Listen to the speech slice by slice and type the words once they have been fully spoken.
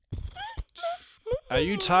Are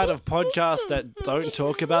you tired of podcasts that don't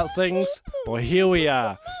talk about things? Well, here we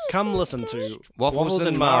are. Come listen to Waffles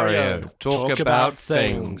and Mario talk about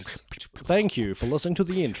things. Thank you for listening to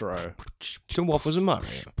the intro. To Waffles and Mario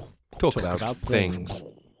talk about things.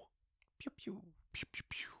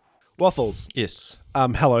 Waffles. Yes,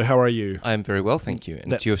 Hello, how are you? I am very well, thank you.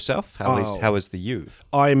 And That's- to yourself, how is the you?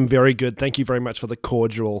 I'm very good. Thank you very much for the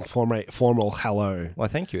cordial, formal hello. Well,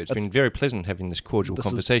 thank you. It's been very pleasant having this cordial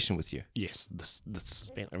conversation with you. Yes, this has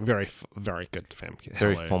been a very good fam.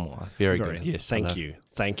 Very hello. formal. Very good. Yes. Thank hello. you.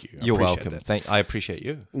 Thank you. You're Appreciate welcome. it. I appreciate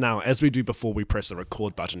you. Now, as we do before we press the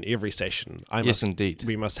record button every session, Yes, indeed.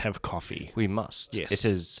 we must have coffee. We must. Yes. It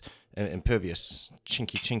is impervious.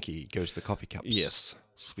 Chinky goes the coffee cups. Yes.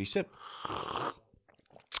 We sip.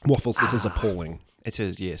 Waffles, this is appalling. It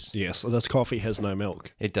is, yes. Yes, this coffee has no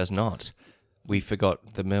milk. It does not. We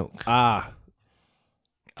forgot the milk.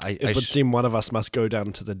 It would seem one of us must go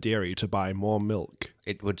down to the dairy to buy more milk.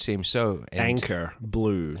 It would seem so. And Anchor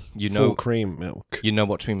Blue, You know- full cream milk. you know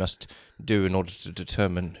what we must do in order to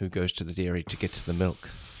determine who goes to the dairy to get to the milk?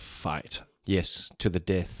 Fight. Yes, to the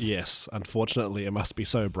death. Yes, unfortunately, it must be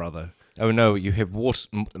so, brother. Oh no, you have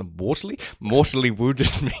mortally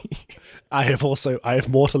wounded me. I have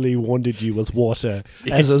mortally wounded you with water,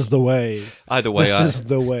 as is the way. Either way, This is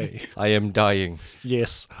the way. I am dying.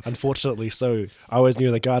 Yes, unfortunately so. I always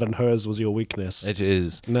knew the garden hose was your weakness. It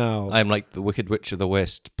is. No, I am like the Wicked Witch of the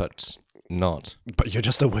West, but not. but you're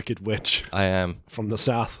just a wicked witch I am. from the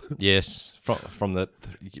south. Yes, from the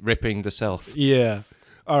ripping the south. Yeah.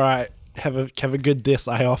 All right. Have a good death.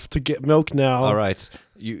 I off to get milk now. All right.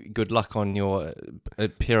 You good luck on your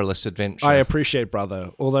perilous adventure. I appreciate,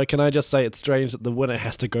 brother. Although, can I just say it's strange that the winner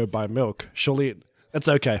has to go buy milk. Surely it's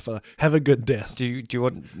okay. Have a good death. Do you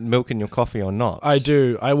want milk in your coffee or not? I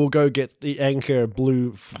do. I will go get the Anchor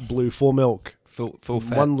Blue full milk. Full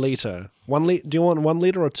fat. 1 liter. 1 liter. Do you want 1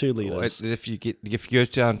 liter or 2 liters? If you go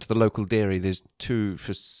down to the local dairy, there's 2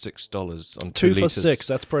 for $6 on 2 2 for liters. $6.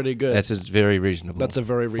 That's pretty good. That is very reasonable. That's a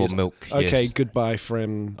very for reasonable. milk. Okay, yes. goodbye,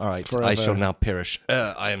 friend. All right. Forever. I shall now perish.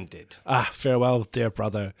 I am dead. Farewell, dear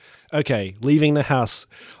brother. Okay, leaving the house.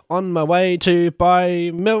 On my way to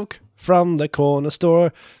buy milk from the corner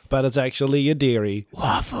store, but it's actually a dairy.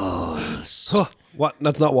 Waffles. Huh, what?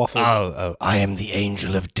 That's not waffles. Oh, I am the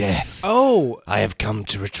angel of death. Oh, I have come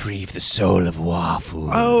to retrieve the soul of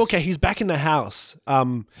Waffles. oh, okay. He's back in the house.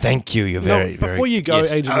 Thank you. You're very, very... Before you go,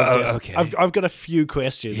 yes. Angel of Death, Okay. I've got a few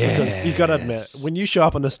questions because you've got to admit, when you show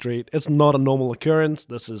up on the street, it's not a normal occurrence.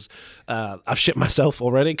 This is, I've shit myself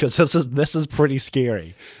already because this is pretty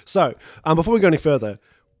scary. So, before we go any further,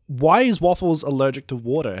 why is Waffles allergic to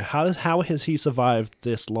water? How has he survived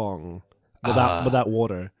this long without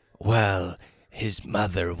water? Well, his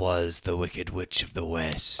mother was the Wicked Witch of the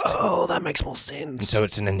West. Oh, that makes more sense. So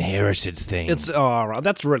it's an inherited thing. It's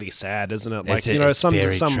that's really sad, isn't it? Like It's some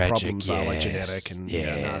very tragic, problems are like yes, genetic, and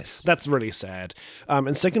yes. that's really sad.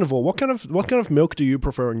 And second of all, what kind of milk do you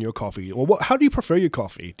prefer in your coffee, or how do you prefer your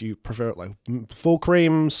coffee? Do you prefer it like full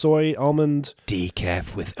cream, soy, almond,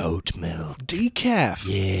 decaf with oat milk? decaf?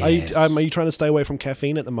 Yes. Are you trying to stay away from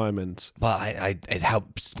caffeine at the moment? But it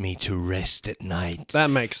helps me to rest at night. That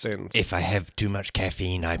makes sense. If I have too much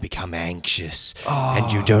caffeine, I become anxious.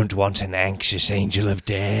 And you don't want an anxious angel of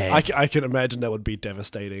death. I can imagine that would be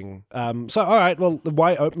devastating. So all right, well,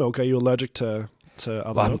 why oat milk? Are you allergic to other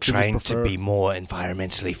I'm milk? Do you just trying to prefer- be more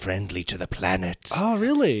environmentally friendly to the planet. Oh,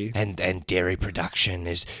 really? And dairy production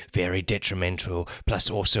is very detrimental.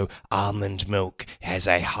 Plus, also, almond milk has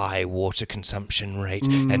a high water consumption rate,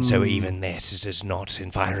 and so even that is not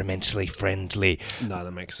environmentally friendly. No,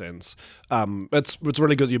 that makes sense. It's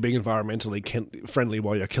really good you're being environmentally friendly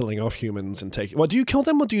while you're killing off humans and taking. Well, do you kill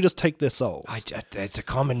them or do you just take their souls? That's a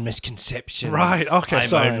common misconception. Right, okay, I'm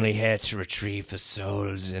sorry. only here to retrieve the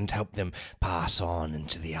souls and help them pass on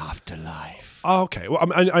into the afterlife. Oh, okay. Well,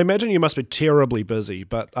 I imagine you must be terribly busy,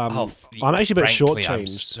 but I'm actually a bit frankly, I'm shortchanged.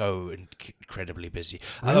 so incredibly busy.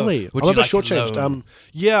 Really? Would I'm you a bit like shortchanged. loan?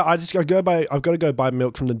 Yeah, I've got to go buy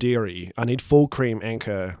milk from the dairy. I need full cream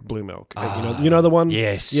Anchor Blue milk. You know the one.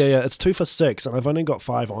 Yes. Yeah. It's 2 for $6, and I've only got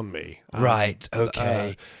 5 on me. Right,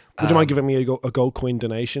 okay. Would you mind giving me a gold coin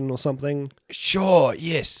donation or something? Sure,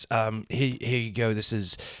 yes. Here you go. This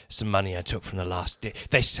is some money I took from the last day.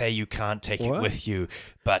 They say you can't take What? it with you,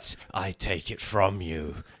 but I take it from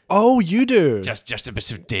you. Oh, you do. Just a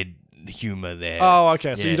bit of dead humor there. Oh,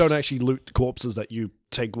 okay. So you Yes. don't actually loot corpses that you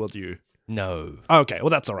take with you. No. Okay, well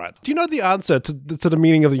that's all right. Do you know the answer to the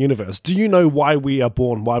meaning of the universe? Do you know why we are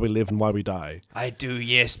born, why we live, and why we die? I do,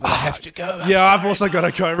 yes, but I have to go. I'm Yeah, I've sorry. also got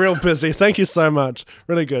to go. Real busy. Thank you so much.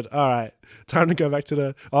 Really good. All right, time to go back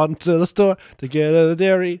onto the store to get a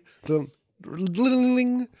dairy.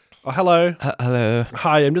 Oh, hello. Hello.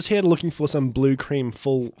 Hi, I'm just here looking for some blue cream,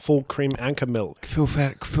 full cream Anchor milk.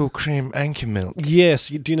 Full cream Anchor milk. Yes,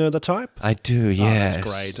 do you know the type? I do, yes. Oh,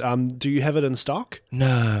 that's great. Do you have it in stock?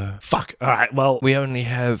 No. Fuck. All right, well... We only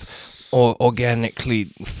have organically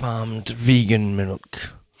farmed vegan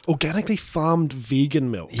milk. Organically farmed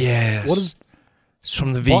vegan milk? Yes. What is... It's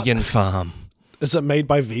from the vegan farm. Is it made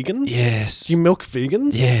by vegans? Yes. Do you milk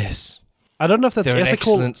vegans? Yes. I don't know if that's They're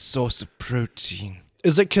ethical. an excellent source of protein.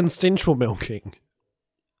 Is it consensual milking?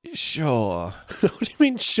 Sure. What do you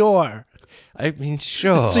mean, sure? I mean,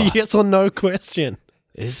 sure. It's a yes or no question.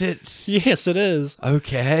 Is it? Yes, it is.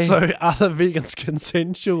 Okay. So are the vegans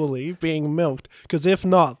consensually being milked? Because if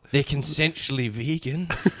not... They're consensually vegan.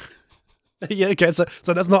 Yeah, okay, so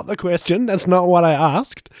that's not the question. That's not what I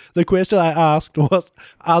asked. The question I asked was,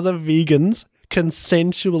 are the vegans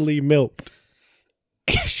consensually milked?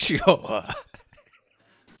 Sure.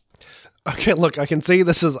 Okay, look, I can see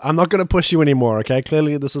this is... I'm not going to push you anymore, okay?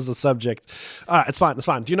 Clearly this is the subject. All right, it's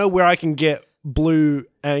fine. Do you know where I can get blue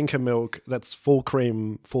Anchor milk that's full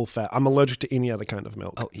cream, full fat? I'm allergic to any other kind of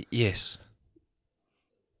milk. Oh, yes.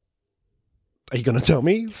 Are you going to tell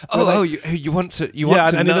me? You want to know?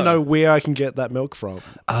 I need to know where I can get that milk from.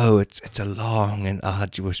 Oh, it's a long and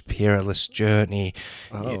arduous, perilous journey.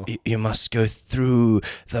 Oh. You must go through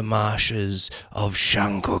the marshes of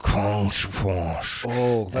Shankokonchwash.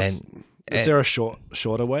 Oh, that's... Is there a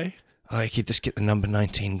shorter way? Oh, you could just get the number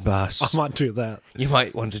 19 bus. I might do that. You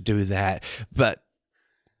might want to do that, but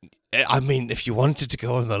I mean, if you wanted to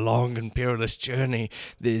go on the long and perilous journey,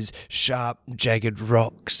 there's sharp, jagged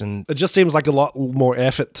rocks, and It just seems like a lot more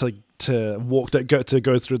effort to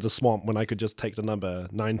go through the swamp when I could just take the number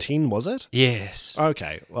 19. Was it? yes.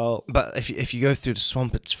 Okay, well, But if you go through the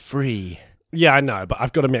swamp, it's free. yeah, I know, but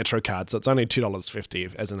I've got a Metro card, so it's only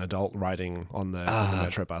 $2.50 as an adult riding on the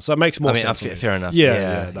Metro bus. So it makes more sense. to me. Fair enough.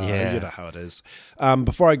 Yeah, Yeah. you know how it is.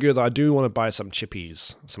 Before I go, though, I do want to buy some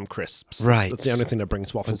chippies, some crisps. Right. That's the only thing that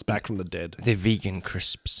brings waffles back from the dead. They're vegan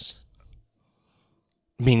crisps,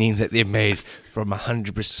 meaning that they're made from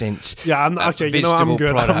 100%. Yeah, I'm okay. You know, I'm vegetable good.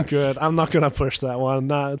 I'm products. good. I'm not gonna push that one.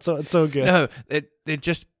 No, it's all good. No, they're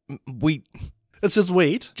just wheat. It's just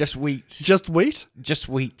wheat. Just wheat. Just wheat. Just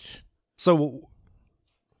wheat. So,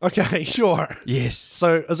 okay, sure. Yes.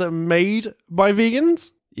 So, is it made by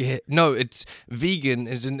vegans? Yeah. No, it's vegan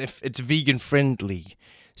as in if it's vegan friendly.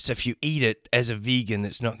 So if you eat it as a vegan,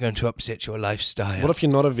 it's not going to upset your lifestyle. What if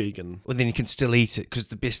you're not a vegan? Well, then you can still eat it because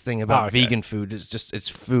the best thing about okay. vegan food is just it's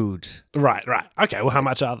food. Right. Okay. Well, how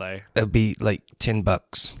much are they? It'll be like $10.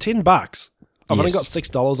 $10. I've only got Yes.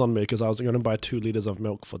 $6 on me because I was going to buy 2 liters of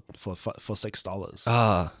milk for $6.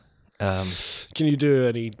 Ah. Can you do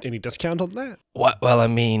any discount on that? Well, I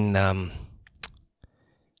mean,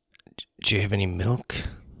 do you have any milk?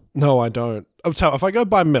 No, I don't. So if I go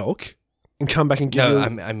buy milk and come back and give No,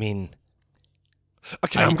 you... I mean.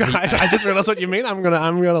 Okay, I just realized what you mean. I'm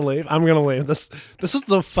gonna leave. I'm gonna leave. This is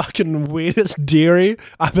the fucking weirdest dairy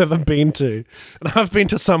I've ever been to, and I've been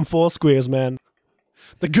to some Foursquares, man.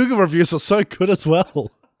 The Google reviews are so good as well.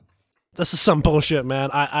 This is some bullshit, man.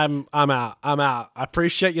 I'm out. I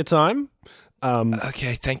appreciate your time.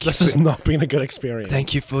 Okay, thank you. This has not been a good experience.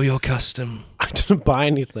 Thank you for your custom. I didn't buy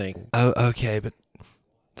anything. Oh, okay, but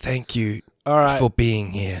thank you All right. for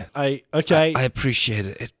being here. Okay. I appreciate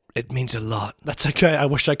it. It means a lot. That's okay. I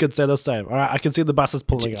wish I could say the same. All right. I can see the buses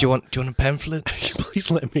pulling Do up. you want a pamphlet?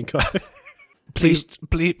 Please let me go. Please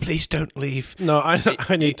don't leave. No,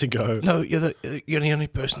 I need to go. No, you're the only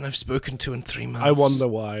person I've spoken to in 3 months. I wonder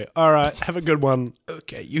why. All right. Have a good one.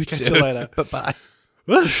 Okay, you Catch too. you later. Bye-bye.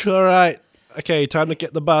 All right. Okay, time to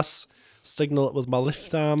get the bus. Signal it with my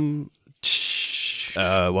left arm.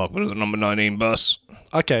 Welcome to the number 19 bus.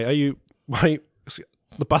 Okay, are you... Wait,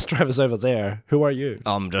 the bus driver's over there. Who are you?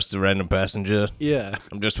 I'm just a random passenger. Yeah.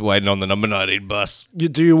 I'm just waiting on the number 19 bus.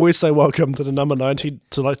 Do you always say welcome to the number 19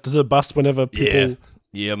 to the bus whenever people...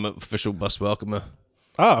 Yeah, I'm an official bus welcomer.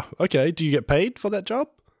 Oh, okay. Do you get paid for that job?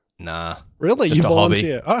 Nah. Really? Just You a hobby.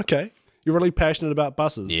 volunteer? Oh, okay. You're really passionate about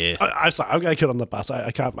buses. Yeah. I'm sorry. I'm gonna get on the bus.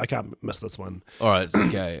 I can't miss this one. All right, it's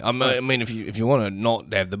okay. I mean, if you want to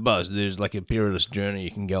not have the bus, there's like a perilous journey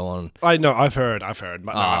you can go on. I know. I've heard.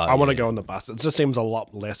 But no, I want to yeah. go on the bus. It just seems a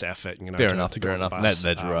lot less effort. You know. Fair to enough. go Fair on the enough. bus.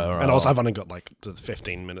 That's right. All right. And also, I've only got like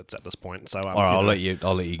 15 minutes at this point. So. All right, I'll let you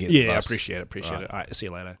get. Yeah, the I bus. appreciate it. All right. See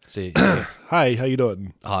you later. See. You. Hi. How you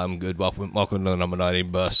doing? Hi, I'm good. Welcome to the number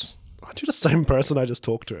 19 bus. Aren't you the same person I just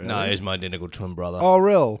talked to? No, he's my identical twin brother. Oh,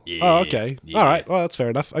 real? Yeah, Oh, okay. yeah. All right. Well, that's fair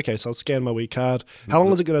enough. Okay, so I'll scan my wee card. How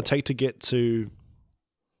long is it going to take to get to...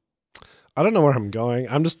 I don't know where I'm going.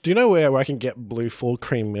 Do you know where I can get blue full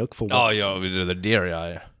cream milk for... Oh, you're over to the dairy,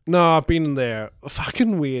 are you? No, I've been there.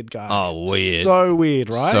 Fucking weird guy. Oh, weird. So weird,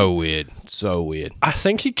 right? So weird. So weird. I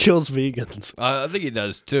think he kills vegans. I think he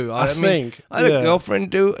does too. I mean, think, I had yeah. a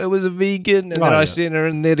girlfriend who it was a vegan, and Oh, then I yeah. sent her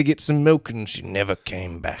in there to get some milk, and she never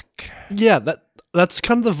came back. Yeah, that's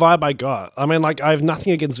kind of the vibe I got. I mean, like, I have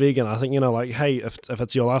nothing against vegan. I think, like, hey, if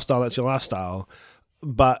it's your lifestyle, that's your lifestyle.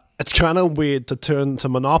 But it's kind of weird to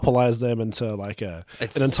monopolize them into like an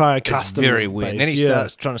entire custom. It's very weird. base. And then he Yeah.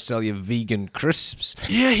 starts trying to sell you vegan crisps.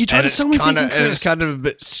 Yeah, he tried And to sell me vegan and it's crisps. kind of a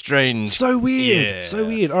bit strange. So weird. Yeah. So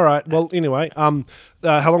weird. All right. Well, anyway,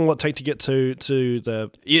 how long will it take to get to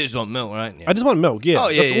the? You just want milk, right? Yeah. I just want milk. Yeah. Oh,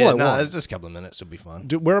 yeah, That's yeah. all I No, want. it's just a couple of minutes. It'll be fine.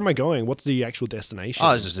 Where am I going? What's the actual destination?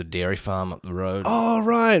 Oh, it's just a dairy farm up the road. Oh,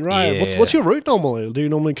 right. Yeah. What's your route normally? Do you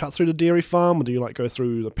normally cut through the dairy farm, or do you like go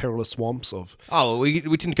through the perilous swamps of? Oh, we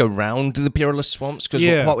tend to go round the perilous swamps because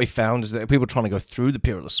Yeah. what we found is that people were trying to go through the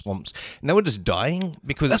perilous swamps and they were just dying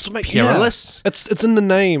because it's what perilous. Yeah. It's in the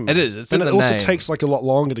name. It is. It's and in it the also name. takes like a lot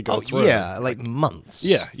longer to go Oh, through. yeah, like months.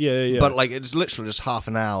 Yeah. But like it's literally just half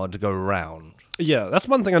an hour to go round. Yeah, that's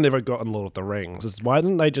one thing I never got in Lord of the Rings is why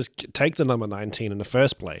didn't they just take the number 19 in the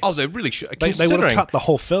first place? Oh, they really should. They would have cut the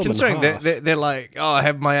whole film in Considering half. they're like, oh, I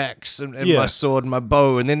have my axe and Yeah. my sword and my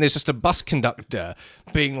bow, and then there's just a bus conductor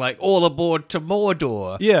being like, all aboard to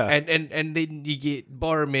Mordor. Yeah. And then you get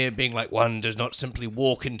Boromir being like, one does not simply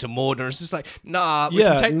walk into Mordor. It's just like, nah, we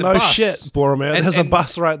Yeah, can take the no bus. shit, Boromir. There's a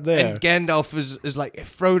bus right there. And Gandalf is like,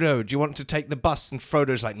 Frodo, do you want to take the bus? And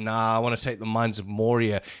Frodo's like, nah, I want to take the Mines of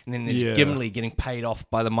Moria. And then there's Yeah. Gimli getting paid off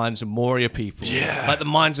by the Mines of Moria people. Yeah. Like the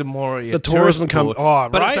Mines of Moria. The tourism tourist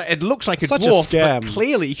board. But it's right? like, it looks like a Such a dwarf, scam. but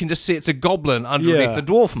clearly you can just see it's a goblin underneath Yeah. the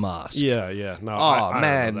dwarf mask. Yeah. No, Oh, I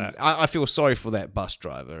man. remember that. I feel sorry for that bus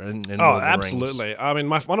driver. In Oh, Lord of the Rings. absolutely. I mean,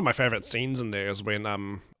 one of my favorite scenes in there is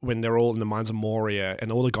when they're all in the Mines of Moria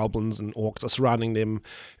and all the goblins and orcs are surrounding them,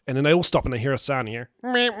 and then they all stop and they hear a sound here,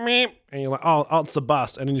 meep, meep, and you're like, oh, it's the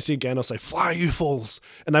bus, and then you see Gandalf say, "Fly, you fools,"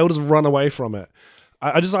 and they all just run away from it.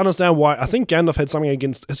 I just understand why. I think Gandalf had something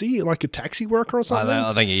against. Is he like a taxi worker or something?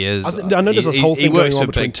 I think he is. I know there's this whole thing works going on for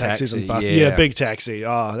between Big taxis and Taxi, buses. Yeah, big taxi.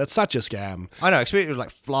 Oh, that's such a scam. I know, especially it was like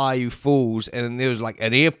fly you fools, and then there was like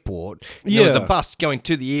an airport. And there was a Yeah. bus going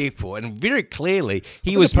to the airport, and very clearly he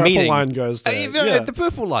think was the purple meeting. line goes there, Yeah, yeah. the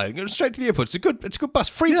purple line goes straight to the airport. It's a good bus.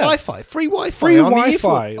 Free Yeah. Wi-Fi. Free Wi-Fi. Free on Wi-Fi. the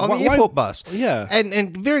airport, on the Why- airport bus. Yeah.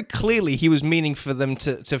 and very clearly he was meaning for them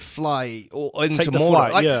to fly or into Take the Mordor.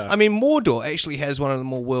 flight, Like, yeah. I mean, Mordor actually has one of the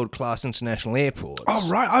more world-class international airports. Oh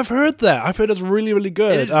right, I've heard that. I've heard it's really, really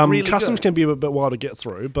good. It is really Customs good. can be a bit wild to get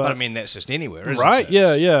through, but But I mean, that's just anywhere, isn't right, it?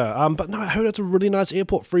 yeah. But no, I heard it's a really nice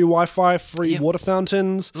airport. Free Wi-Fi, free Yeah. water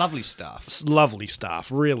fountains. Lovely stuff. It's lovely stuff,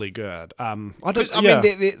 really good. I don't. Because, I yeah.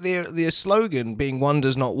 mean, their slogan being "One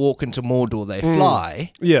does not walk into Mordor, they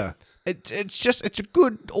fly." yeah. It's a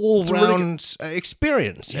good all round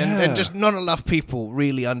experience, Yeah. and just not enough people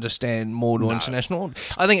really understand Mordor International.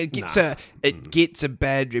 I think it gets a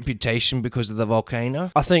bad reputation because of the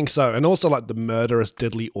volcano. I think so, and also like the murderous,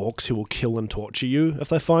 deadly orcs who will kill and torture you if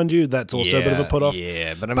they find you. That's also a bit of a put off.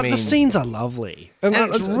 Yeah, but But mean, the scenes are lovely, and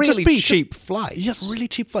it's just really be- cheap Just, flights. yeah, really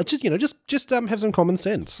cheap flights. Just have some common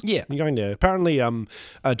sense. Yeah. You're going there. Apparently,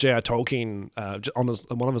 J.R. Tolkien, on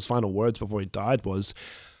one of his final words before he died was,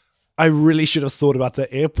 I really should have thought about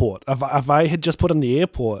the airport. If I had just put in the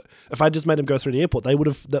airport, if I just made him go through the airport,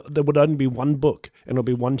 there would only be one book and it'll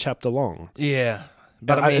be one chapter long. Yeah,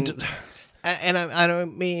 but And I mean, I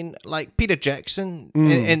don't mean like Peter Jackson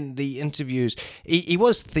in the interviews. He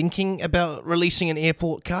was thinking about releasing an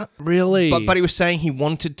airport cut, Really? but he was saying he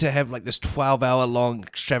wanted to have like this 12-hour long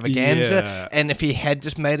extravaganza, Yeah. and if he had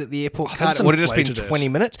just made it the airport cut, that's it would have just been inflated it. 20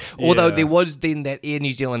 minutes. Although Yeah. there was then that Air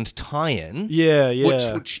New Zealand tie-in. Yeah.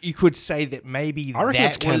 Which you could say that maybe I reckon that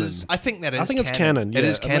it's canon. was. I think that is. I think it's canon, It yeah.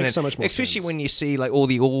 is It canon, makes so much more especially sense. when you see like all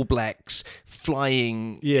the All Blacks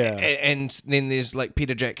flying. Yeah. And then there's like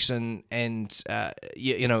Peter Jackson and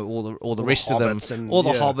you know all the rest of them, hobbits and- all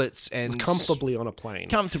the yeah. hobbits and comfortably on a plane.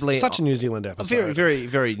 Comfortably Such a on- New Zealand a episode. very very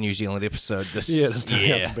very New Zealand episode. This Yeah, this turned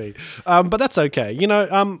out to be. But that's okay.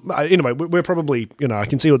 Anyway, we're probably, I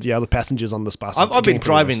can see all the other passengers on this bus. I've are been getting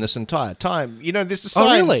driving pretty this entire time. There's a Oh,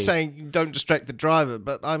 sign really? saying don't distract the driver,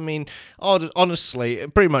 but I mean, honestly,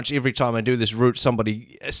 pretty much every time I do this route,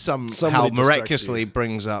 somebody somehow Somebody miraculously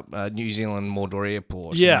brings up New Zealand Mordor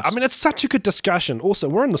Airport. Yeah, And I mean, it's such a good discussion. Also,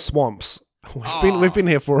 we're in the swamps. We've been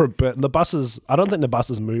here for a bit, and I don't think the bus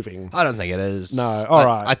is moving. I don't think it is. No, all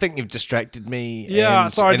right. I think you've distracted me. Yeah,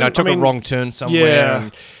 and, sorry, and I took I mean, a wrong turn somewhere.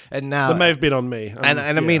 yeah. And now That may have been on me. and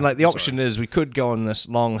I mean, like, the I'm option is we could go on this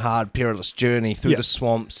long, hard, perilous journey through Yeah. the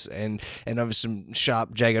swamps and over some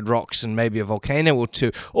sharp, jagged rocks and maybe a volcano or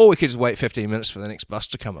two, or we could just wait 15 minutes for the next bus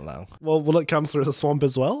to come along. Well, will it come through the swamp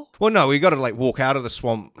as well? Well, no, we got to like walk out of the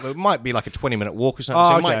swamp. It might be like a 20-minute walk or something. Oh,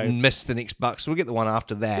 So we okay. might miss the next bus. So we'll get the one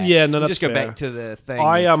after that. Yeah, no, And that's just go fair. back to the thing.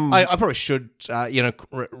 I probably should,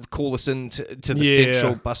 call us in to the Yeah.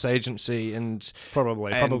 central bus agency and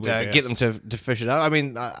Probably get them to fish it out. I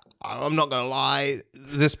mean, I'm not gonna lie.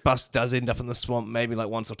 This bus does end up in the swamp maybe like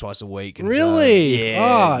once or twice a week. And so, Really?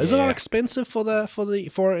 yeah. Is it not yeah. expensive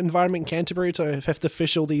for Environment Canterbury to have to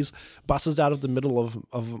fish all these buses out of the middle of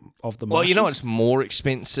the Well, you know marshes? what's more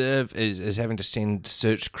expensive is having to send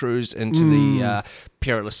search crews into the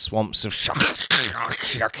perilous swamps of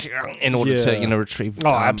in order Yeah. to retrieve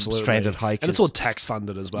absolutely. stranded hikers. And it's all tax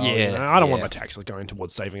funded as well. Yeah, I don't want yeah. my taxes going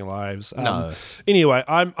towards saving lives. No. Anyway,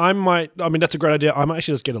 I might. I mean, that's a great idea. I might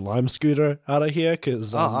actually just get a Lime scooter out of here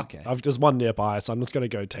because okay. I've just one nearby, so I'm just going to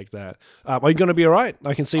go take that. Are you going to be all right?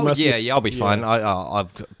 I can see most. yeah, I'll be fine.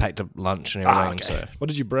 I've packed up lunch and everything. Okay. So What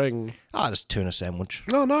did you bring? just tuna sandwich.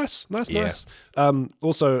 Oh, nice. Yeah.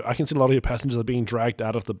 Also, I can see a lot of your passengers are being dragged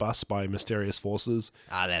out of the bus by mysterious forces.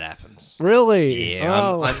 That happens. Really? Yeah,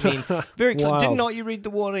 Oh. I mean, very. Wow. Did not you read the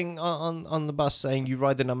warning on the bus saying you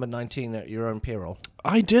ride the number 19 at your own peril?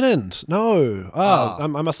 I didn't. No. I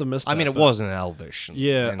must have missed. I mean, that, it but- was in Elvish.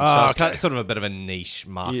 Yeah. and so it's okay. sort of a bit of a niche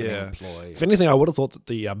marketing Yeah. employ. If anything, I would have thought that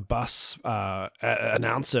the bus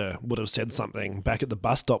announcer would have said something back at the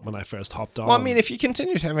bus stop when I first hopped on. Well, I mean, if you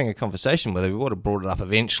continued having a conversation with him, we would have brought it up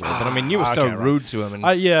eventually. But I mean, you were so okay, right. rude to him,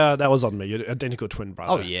 and yeah, that was on me. Your identical twin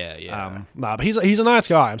brother. oh yeah. Nah, but he's a nice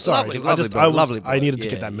guy. I'm sorry. Lovely bloke, lovely bloke. I needed to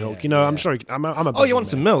Yeah, get that milk. yeah, You know, I'm yeah. sure. I'm a Oh, you want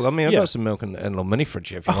some milk? I mean, I've Yeah. got some milk in a little mini fridge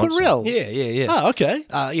here if you Oh, want some. real? Yeah. Oh, okay.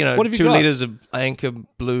 What have you 2 got? liters of Anchor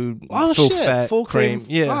Blue Oh full shit! fat Full cream.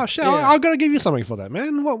 Yeah. Oh shit! Yeah. I've got to give you something for that,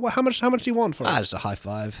 man. What? How much do you want for it? Just a high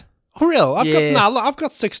five. Oh, real? I've Yeah. got I've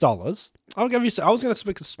got $6. I'll give you. I was going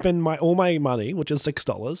to spend all my money, which is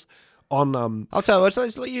 $6, on I'll tell you,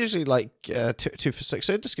 it's usually like two for $6.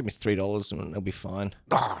 So just give me $3 and it'll be fine.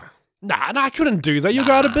 Nah, I couldn't do that. You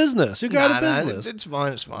go out of business. You go out of business. It's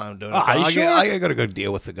fine. I'm doing it. Are you sure? I got to go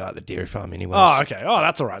deal with the guy at the dairy farm anyway. Oh, okay. Oh,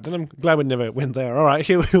 that's all right. Then I'm glad we never went there. All right,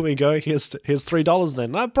 here we go. Here's $3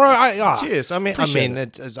 then, bro. Cheers. I appreciate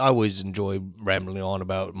mean, I always enjoy rambling on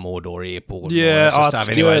about Mordor Airport. And Yeah, all this it's stuff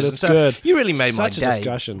good. anyways. It's So good. You really made Such my a day.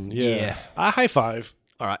 discussion. Yeah. Yeah. High five.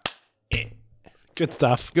 All right. Good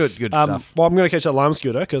stuff. Good stuff. Well, I'm going to catch that Lime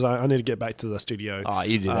scooter because I need to get back to the studio. Oh,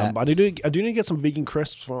 you do that. I do need to get some vegan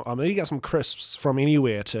crisps. I need to get some crisps from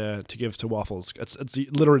anywhere to give to Waffles. It's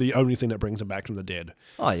literally the only thing that brings him back from the dead.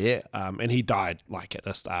 Oh, yeah. And he died like at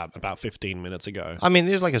this, about 15 minutes ago. I mean,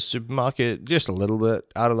 there's like a supermarket just a little bit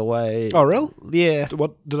out of the way. Oh, real? Yeah.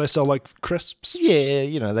 What do they sell, like crisps?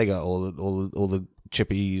 Yeah, they got all the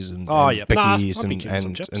chippies and, Oh, and yeah. Nah, bickies I'll be keen for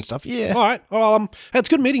some chips. and stuff. Yeah. All right. Well, hey, it's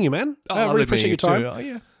good meeting you, man. I lovely really appreciate your meeting time.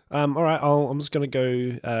 you too. Oh, yeah. All right. I'm just gonna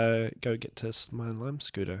go get to my Lime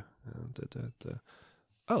scooter.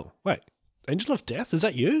 Oh wait, Angel of Death, is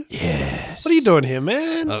that you? Yes. What are you doing here,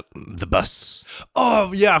 man? The bus.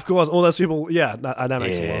 Oh yeah, of course. All those people. Yeah, that makes a lot of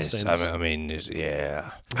Yes. sense. I mean,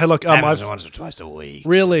 yeah. Hey, look, Happens I've once or twice a week.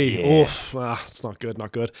 really. Yeah. Oof, it's not good.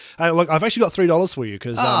 Not good. Hey, look, I've actually got $3 for you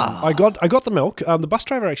because I got the milk. The bus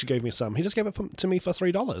driver actually gave me some. He just gave it to me for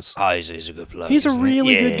 $3. Oh, he's a good bloke. He's a isn't he?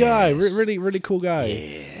 really good guy. Yes. Really, really cool guy.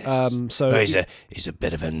 Yes. So Well, he's a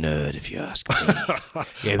bit of a nerd, if you ask me.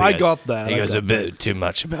 Yeah, I because got that. He I goes got a bit too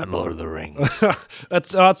much about Lord of the Rings.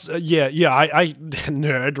 that's yeah. I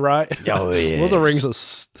nerd, right? Oh, yes. Lord of the Rings are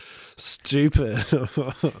stupid.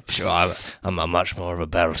 Sure, I'm a much more of a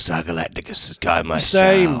Battlestar Galactica guy Same.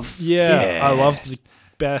 myself. Yeah, I love the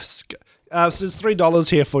best. So there's $3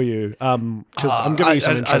 here for you. Because I'm giving you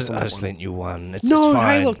some interest on I that just one. lent you one. It's No,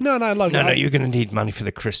 fine. hey, look, no, look. No, you're going to need money for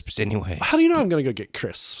the crisps anyway. How do you know I'm going to go get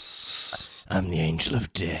crisps? I'm the Angel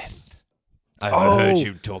of Death. I Oh. heard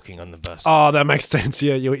you talking on the bus. Oh, that makes sense.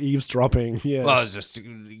 Yeah, you're eavesdropping. Yeah. Well, I was just,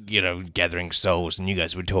 gathering souls, and you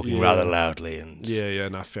guys were talking Yeah. rather loudly. And yeah,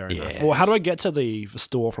 no, fair enough. Yes. Well, how do I get to the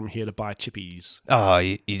store from here to buy chippies? Oh,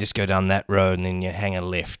 you just go down that road, and then you hang a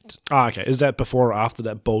left. Oh, okay. Is that before or after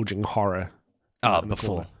that bulging horror? Oh, in the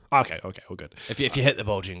before. corner? Okay, all good. If you hit the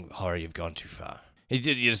bulging horror, you've gone too far. You've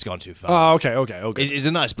just gone too far. Oh, okay. He's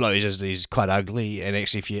a nice bloke. He's quite ugly, and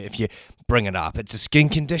actually, if you bring it up, it's a skin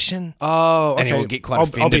condition. Oh, okay. And he will get quite I'll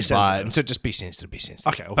be offended by it. sensitive. And so just be sensitive.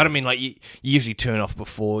 Okay. But I mean, like, you usually turn off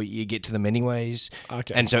before you get to them anyways.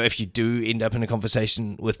 Okay. And so if you do end up in a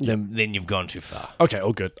conversation with them, then you've gone too far. Okay,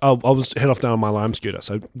 all good. I'll just head off down on my Lime scooter,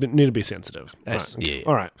 so need to be sensitive. That's- Right, okay. yeah.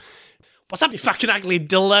 All right. What's up, you fucking ugly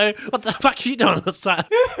dildo? What the fuck are you doing on the side?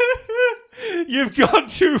 You've gone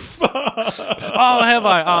too far. Oh, have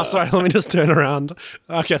I? Oh, sorry. Let me just turn around.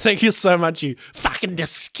 Okay, thank you so much, you fucking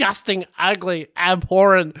disgusting, ugly,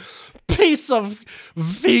 abhorrent piece of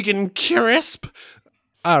vegan crisp.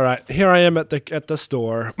 All right, here I am at the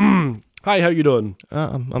store. Hi, how you doing?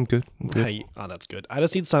 I'm good. Hey, oh, that's good. I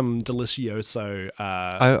just need some delicioso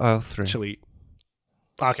I'll 3. chili.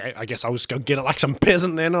 Okay, I guess I'll just go get it like some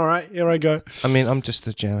peasant then. All right, here I go. I mean, I'm just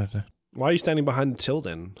the janitor. Why are you standing behind the till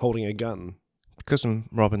then, holding a gun? Because I'm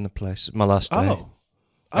robbing the place. It's my last day.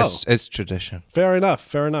 Oh, It's tradition. fair enough,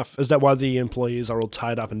 fair enough. Is that why the employees are all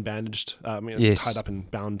tied up and bandaged? Yes. Tied up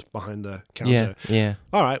and bound behind the counter. Yeah.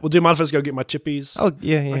 All right, well, do you mind if I just go get my chippies? Oh,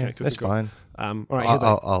 yeah. Okay, cool, That's cool. fine. All right, here's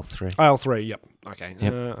I'll 3. aisle 3, yep. Okay,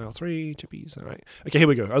 Yep. aisle 3, chippies, all right. Okay, here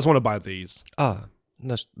we go. I just want to buy these. Oh,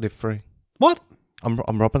 no, they're free. What? I'm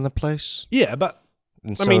robbing the place. Yeah, but,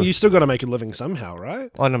 And I mean, you still got to make a living somehow,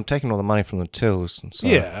 right? and I'm taking all the money from the tills. And so,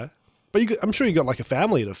 Yeah. But I'm sure you got like a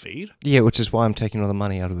family to feed. Yeah, which is why I'm taking all the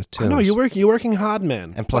money out of the tills. I know, you're working hard,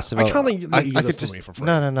 man. And plus, I can't let you I get could this from me for free.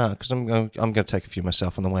 No, because I'm going to take a few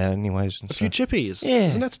myself on the way anyways. And A few chippies. Yeah.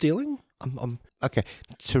 Isn't that stealing? I'm okay.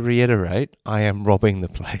 To reiterate, I am robbing the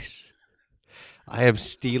place. I am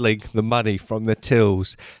stealing the money from the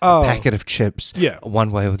tills. Oh. A packet of chips, Yeah.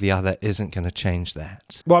 one way or the other, isn't going to change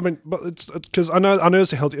that. Well, I mean, but it's because I know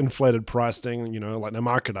it's a healthy inflated price thing, like they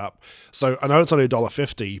mark it up. So I know it's only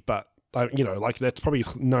 $1.50, but like that's probably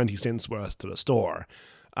 90 cents worth to the store.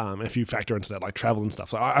 If you factor into that like travel and stuff.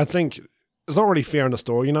 So I think it's not really fair in the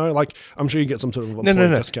store, Like I'm sure you get some sort of employee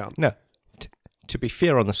discount. No. To be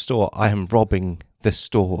fair on the store, I am robbing the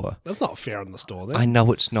store. That's not fair in the store then. I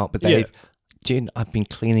know it's not, but Jen, I've been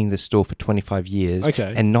cleaning this store for 25 years,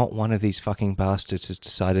 Okay. and not one of these fucking bastards has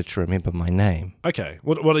decided to remember my name. Okay.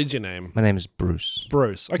 What is your name? My name is Bruce.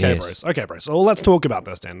 Bruce. Okay, Yes. Bruce. Okay, Bruce. Well, let's talk about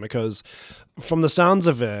this then, because from the sounds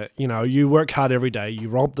of it, you work hard every day, you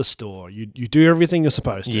rob the store, you do everything you're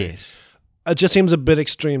supposed to. Yes. It just seems a bit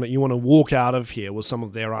extreme that you want to walk out of here with some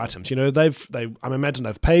of their items. I imagine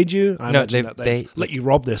they've paid you. I imagine that they've let you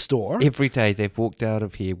rob their store. Every day they've walked out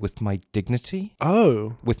of here with my dignity,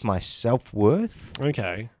 Oh, with my self-worth,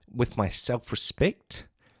 okay. with my self-respect,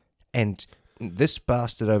 and this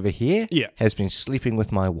bastard over here has been sleeping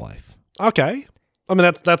with my wife. Okay. I mean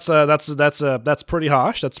that's pretty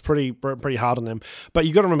harsh. That's pretty hard on them. But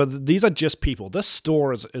you got to remember these are just people. This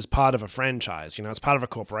store is part of a franchise. It's part of a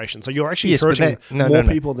corporation. So you're actually hurting more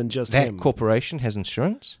people than just that him. corporation has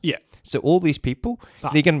insurance. Yeah. So all these people,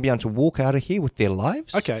 they're going to be able to walk out of here with their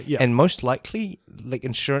lives. Okay, yeah. And most likely, like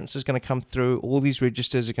insurance is going to come through. All these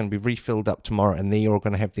registers are going to be refilled up tomorrow, and they're all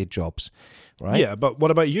going to have their jobs, right? Yeah, but what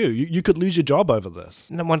about you? You could lose your job over this.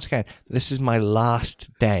 No, once again, this is my last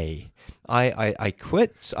day. I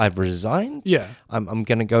quit. I've resigned. Yeah. I'm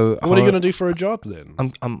going to go. What are you going to do for a job then?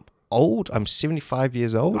 I'm old. I'm 75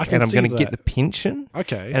 years old, I can and I'm see going to get that. the pension.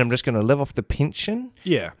 Okay. And I'm just going to live off the pension.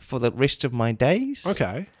 Yeah. For the rest of my days.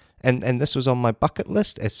 Okay. And this was on my bucket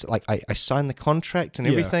list. It's like I signed the contract and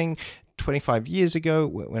everything 25 years ago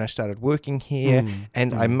when I started working here,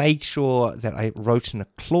 and I made sure that I wrote in a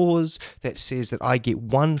clause that says that I get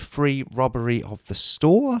one free robbery of the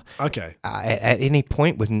store Okay. at any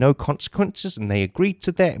point with no consequences, and they agreed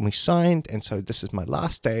to that, and we signed, and so this is my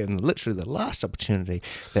last day and literally the last opportunity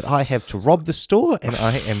that I have to rob the store, and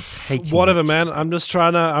I am taking Whatever, it. man. I'm just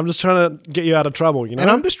trying to get you out of trouble, And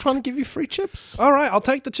I'm just trying to give you free chips. All right, I'll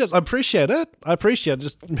take the chips. I appreciate it.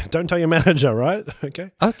 Just don't tell your manager, right?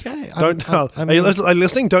 Okay. Okay. Don't tell. Are you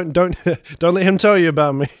listening? Don't let him tell you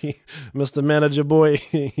about me, Mr. Manager Boy.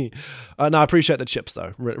 No, I appreciate the chips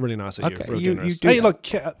though. Really nice of you. Okay, Real you generous. do Hey, that.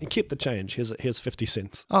 look, keep the change. Here's 50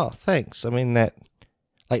 cents. Oh, thanks. I mean that,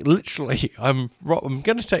 like literally, I'm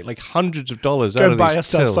going to take like hundreds of dollars out Go of buy these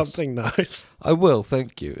yourself tills. something nice. I will.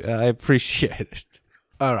 Thank you. I appreciate it.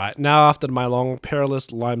 All right, now after my long,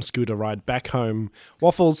 perilous lime scooter ride back home,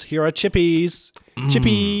 Waffles, here are chippies.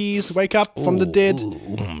 Chippies, wake up from the dead.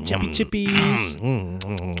 Chippies.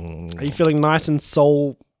 Are you feeling nice and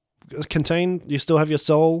soul contained? You still have your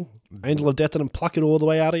soul? Angel of death didn't pluck it all the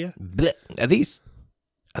way out of you? Blech.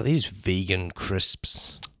 Are these vegan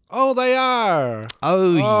crisps? Oh, they are.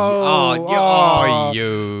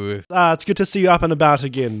 You. It's good to see you up and about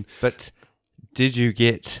again. But did you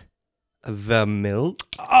get the milk?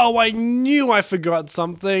 Oh, I knew I forgot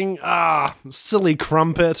something. Silly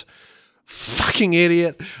crumpet. Fucking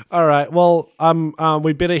idiot. All right. Well,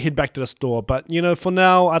 we better head back to the store. But, for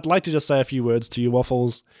now, I'd like to just say a few words to you,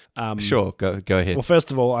 Waffles. Sure, go ahead. Well,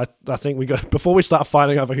 first of all, I think before we start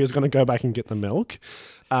fighting over who's going to go back and get the milk,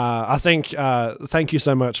 thank you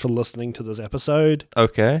so much for listening to this episode.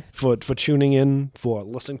 Okay. For tuning in, for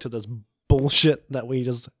listening to this bullshit that we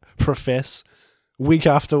just profess week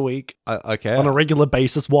after week. Okay. On a regular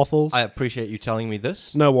basis, Waffles. I appreciate you telling me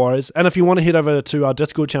this. No worries. And if you want to head over to our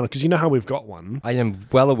Discord channel, because you know how we've got one. I am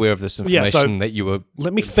well aware of this information that you were...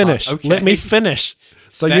 Let me finish. Okay. Let me finish.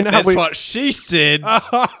 So that's what she said.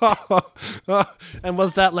 And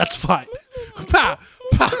was that let's fight. Pow,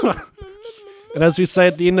 pow. And as we say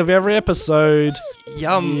at the end of every episode,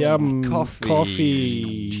 yum coffee.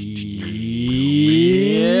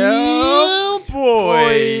 Yeah,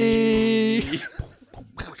 boy.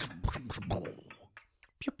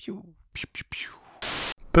 Pew, pew, pew, pew, pew.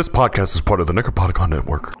 This podcast is part of the Nicopodicon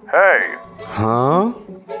Network. Hey, Huh?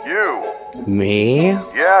 you. Me?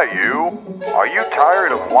 Yeah, you. Are you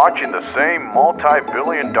tired of watching the same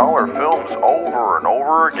multi-billion-dollar films over and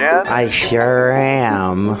over again? I sure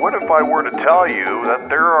am. What if I were to tell you that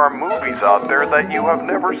there are movies out there that you have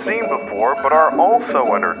never seen before but are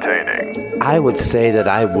also entertaining? I would say that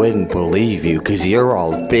I wouldn't believe you because you're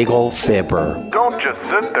all big old fibber. Don't just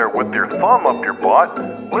sit there with your thumb up your butt.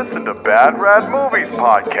 Listen to Bad Rad Movies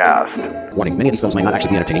Podcast. Warning, many of these films might not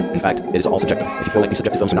actually be entertaining. In fact, it is all subjective. If you feel like these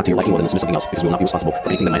subjective films are not to your liking, well then dismiss something else, because we will not be responsible for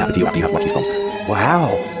anything that might happen to you after you have watched these films.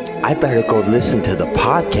 Wow. I better go listen to the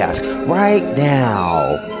podcast right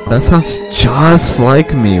now. That sounds just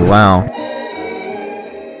like me, wow.